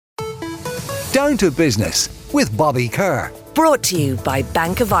Down to Business with Bobby Kerr. Brought to you by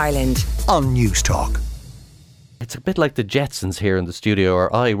Bank of Ireland On News Talk. It's a bit like the Jetsons here in the studio, or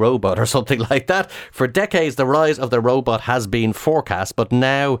iRobot or something like that. For decades, the rise of the robot has been forecast, but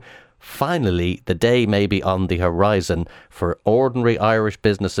now, finally, the day may be on the horizon for ordinary Irish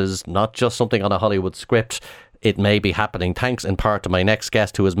businesses, not just something on a Hollywood script. It may be happening thanks in part to my next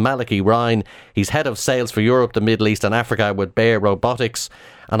guest, who is Malachy Ryan. He's head of sales for Europe, the Middle East and Africa with Bear Robotics.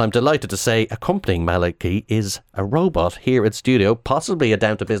 And I'm delighted to say accompanying Malachy is a robot here at studio, possibly a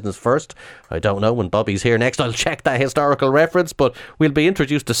Down to Business first. I don't know. When Bobby's here next, I'll check that historical reference, but we'll be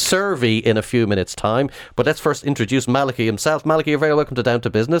introduced to Survey in a few minutes' time. But let's first introduce Malachy himself. Malachy, you're very welcome to Down to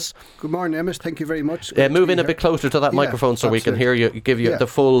Business. Good morning, Emmett. Thank you very much. Move in a bit closer to that microphone so we can hear you, give you the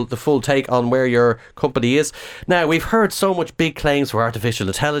full take on where your company is. Now, we've heard so much big claims for artificial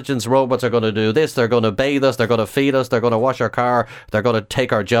intelligence. Robots are going to do this, they're going to bathe us, they're going to feed us, they're going to wash our car, they're going to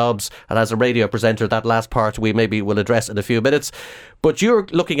take our jobs. And as a radio presenter, that last part we maybe will address in a few minutes. But you're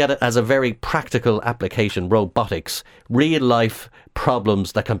looking at it as a very practical application, robotics, real life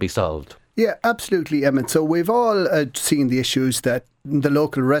problems that can be solved. Yeah, absolutely, Emmett. So we've all seen the issues that in the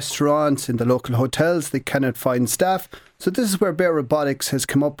local restaurants, in the local hotels, they cannot find staff. So this is where Bear Robotics has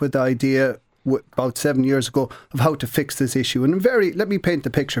come up with the idea about 7 years ago of how to fix this issue. And let me paint the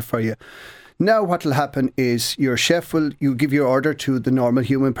picture for you. Now what will happen is your chef you give your order to the normal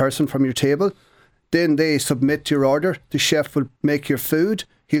human person from your table. Then they submit your order. The chef will make your food.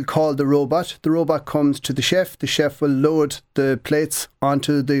 He'll call the robot. The robot comes to the chef. The chef will load the plates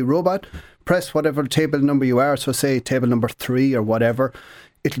onto the robot. Press whatever table number you are. So say table number 3 or whatever.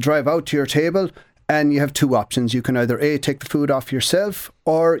 It'll drive out to your table. And you have two options. You can either A, take the food off yourself,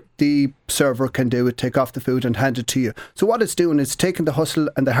 or the server can do it, take off the food and hand it to you. So what it's doing is taking the hustle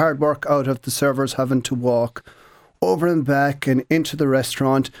and the hard work out of the servers having to walk over and back and into the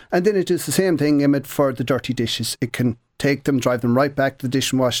restaurant. And then it does the same thing, Emmett, for the dirty dishes. It can take them, drive them right back to the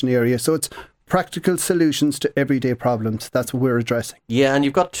dishwashing area. So it's practical solutions to everyday problems. That's what we're addressing. Yeah, and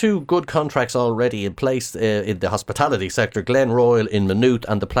you've got two good contracts already in place in the hospitality sector, Glen Royal in Maynooth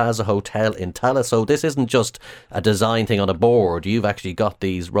and the Plaza Hotel in Tallaght. So this isn't just a design thing on a board. You've actually got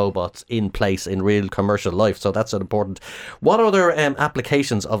these robots in place in real commercial life. So that's important. What other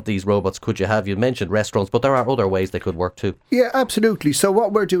applications of these robots could you have? You mentioned restaurants, but there are other ways they could work too. Yeah, absolutely. So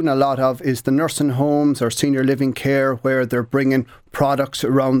what we're doing a lot of is the nursing homes or senior living care, where they're bringing products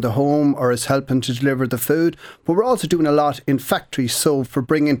around the home or is helping to deliver the food. But we're also doing a lot in factories. So for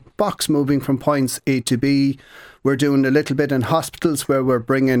bringing box moving from points A to B, we're doing a little bit in hospitals where we're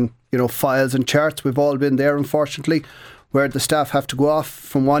bringing, files and charts. We've all been there, unfortunately, where the staff have to go off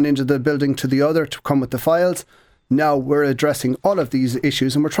from one end of the building to the other to come with the files. Now we're addressing all of these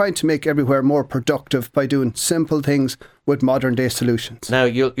issues and we're trying to make everywhere more productive by doing simple things with modern day solutions. Now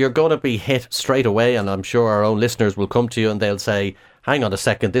you're going to be hit straight away, and I'm sure our own listeners will come to you and they'll say, hang on a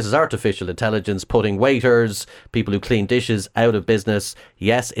second, this is artificial intelligence putting waiters, people who clean dishes out of business.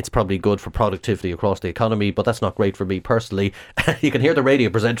 Yes, it's probably good for productivity across the economy, but that's not great for me personally. You can hear the radio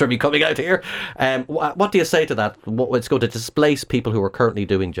presenter me coming out here. What do you say to that? It's going to displace people who are currently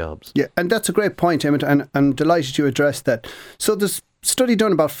doing jobs. Yeah, and that's a great point, Emmett, and I'm delighted you addressed that. So this study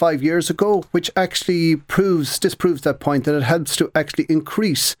done about 5 years ago, which actually disproves that point, that it helps to actually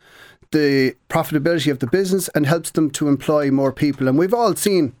increase the profitability of the business and helps them to employ more people. And we've all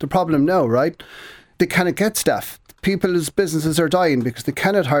seen the problem now, right? They cannot get staff. People's businesses are dying because they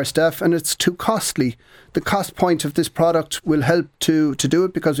cannot hire staff and it's too costly. The cost point of this product will help to do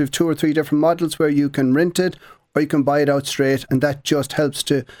it, because we have 2 or 3 different models where you can rent it or you can buy it out straight, and that just helps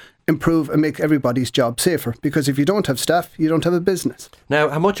to improve and make everybody's job safer, because if you don't have staff, you don't have a business. Now,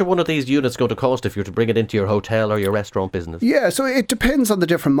 how much are one of these units going to cost if you were to bring it into your hotel or your restaurant business? Yeah, so it depends on the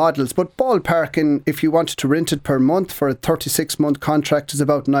different models, but ballparking, if you wanted to rent it per month for a 36-month contract, is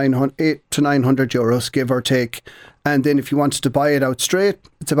about 8 to 900 euros, give or take. And then if you wanted to buy it out straight,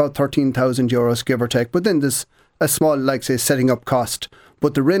 it's about 13,000 euros, give or take. But then there's a small, setting up cost.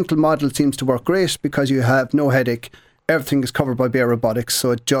 But the rental model seems to work great because you have no headache. Everything is covered by Bear Robotics,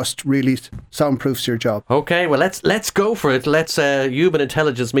 so it just really soundproofs your job. Okay, well, let's go for it. Let's human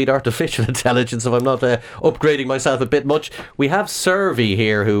intelligence meet artificial intelligence, if I'm not upgrading myself a bit much. We have Survey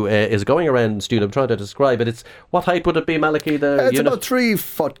here, who is going around the studio. I'm trying to describe it. What height would it be, Malachy? It's about 3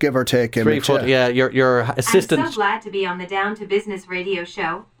 foot, give or take. 3 foot, yeah. Your assistant. I'm so glad to be on the Down to Business radio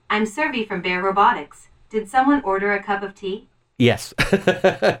show. I'm Survey from Bear Robotics. Did someone order a cup of tea? Yes.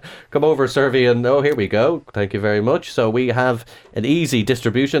 Come over, Survey, and here we go. Thank you very much. So we have an easy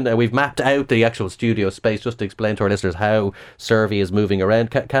distribution. We've mapped out the actual studio space just to explain to our listeners how Survey is moving around.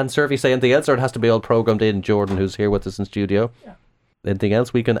 Can Survey say anything else, or it has to be all programmed in? Jordan, who's here with us in studio. Yeah. Anything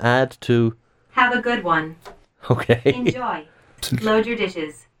else we can add to Have a good one. Okay. Enjoy. Load your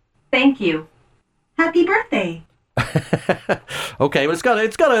dishes. Thank you. Happy birthday. Okay, well,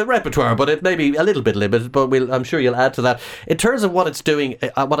 it's got a repertoire, but it may be a little bit limited, but I'm sure you'll add to that. In terms of what it's doing,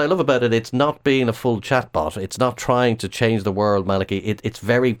 what I love about it, it's not being a full chatbot. It's not trying to change the world, Malachy. It's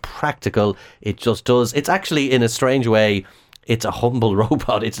very practical. It just does. It's actually, in a strange way, it's a humble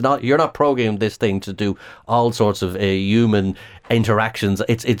robot. It's not. You're not programming this thing to do all sorts of human interactions.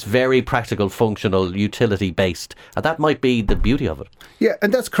 It's very practical, functional, utility based, and that might be the beauty of it. Yeah,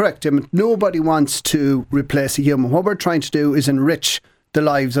 and that's correct. I mean, nobody wants to replace a human. What we're trying to do is enrich the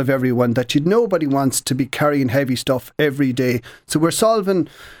lives of everyone. Nobody wants to be carrying heavy stuff every day. So we're solving.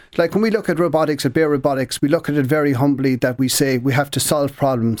 Like when we look at robotics, at Bear Robotics, we look at it very humbly that we say we have to solve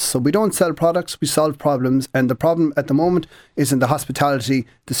problems. So we don't sell products, we solve problems. And the problem at the moment is in the hospitality,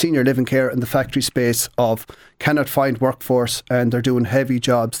 the senior living care and the factory space of cannot find workforce, and they're doing heavy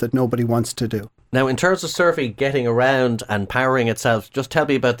jobs that nobody wants to do. Now, in terms of Survey getting around and powering itself, just tell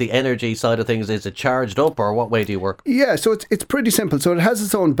me about the energy side of things. Is it charged up, or what way do you work? Yeah, so it's pretty simple. So it has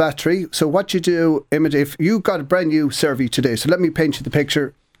its own battery. So what you do, Emmett, if you got a brand new Survey today, so let me paint you the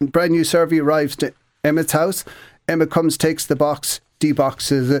picture. Brand new Survey arrives to Emmett's house. Emmett comes, takes the box,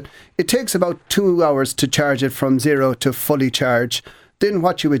 deboxes it. It takes about 2 hours to charge it from zero to fully charge. Then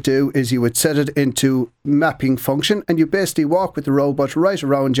what you would do is you would set it into mapping function, and you basically walk with the robot right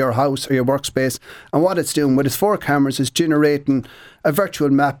around your house or your workspace. And what it's doing with its 4 cameras is generating a virtual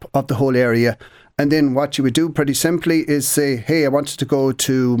map of the whole area. And then what you would do pretty simply is say, hey, I wanted to go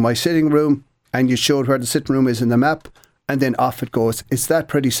to my sitting room, and you showed where the sitting room is in the map. And then off it goes. It's that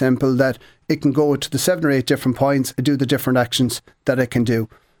pretty simple that it can go to the 7 or 8 different points and do the different actions that it can do.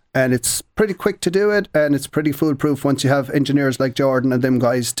 And it's pretty quick to do it, and it's pretty foolproof once you have engineers like Jordan and them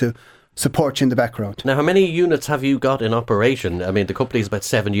guys to support you in the background. Now, how many units have you got in operation? I mean, the company's about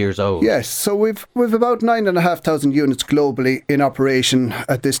 7 years old. Yes, so we've about 9,500 units globally in operation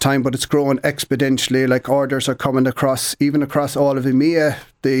at this time, but it's growing exponentially. Like orders are coming across, even across all of EMEA.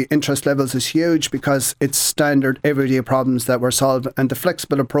 The interest levels is huge because it's standard everyday problems that we're solving, and the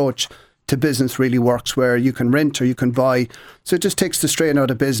flexible approach to business really works, where you can rent or you can buy. So it just takes the strain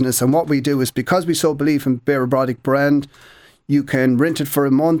out of business. And what we do is, because we so believe in Bear Robotic brand, you can rent it for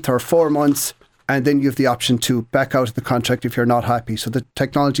a month or 4 months, and then you have the option to back out of the contract if you're not happy. So the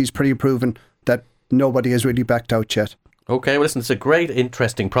technology is pretty proven that nobody has really backed out yet. Okay, well, listen, it's a great,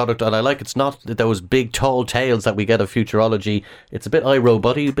 interesting product, and I like it's not those big, tall tales that we get of futurology. It's a bit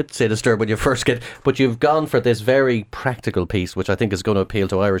iRobot-y, a bit sinister when you first get, but you've gone for this very practical piece, which I think is going to appeal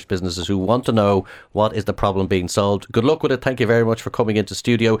to Irish businesses who want to know what is the problem being solved. Good luck with it. Thank you very much for coming into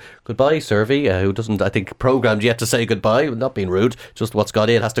studio. Goodbye, Survey, who doesn't, I think, programmed yet to say goodbye. Not being rude, just what's got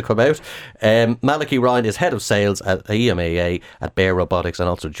in has to come out. Malachy Ryan is head of sales at EMEA at Bear Robotics, and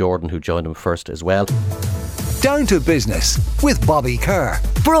also Jordan, who joined him first as well. Down to Business with Bobby Kerr.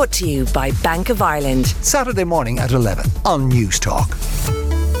 Brought to you by Bank of Ireland. Saturday morning at 11 on News Talk.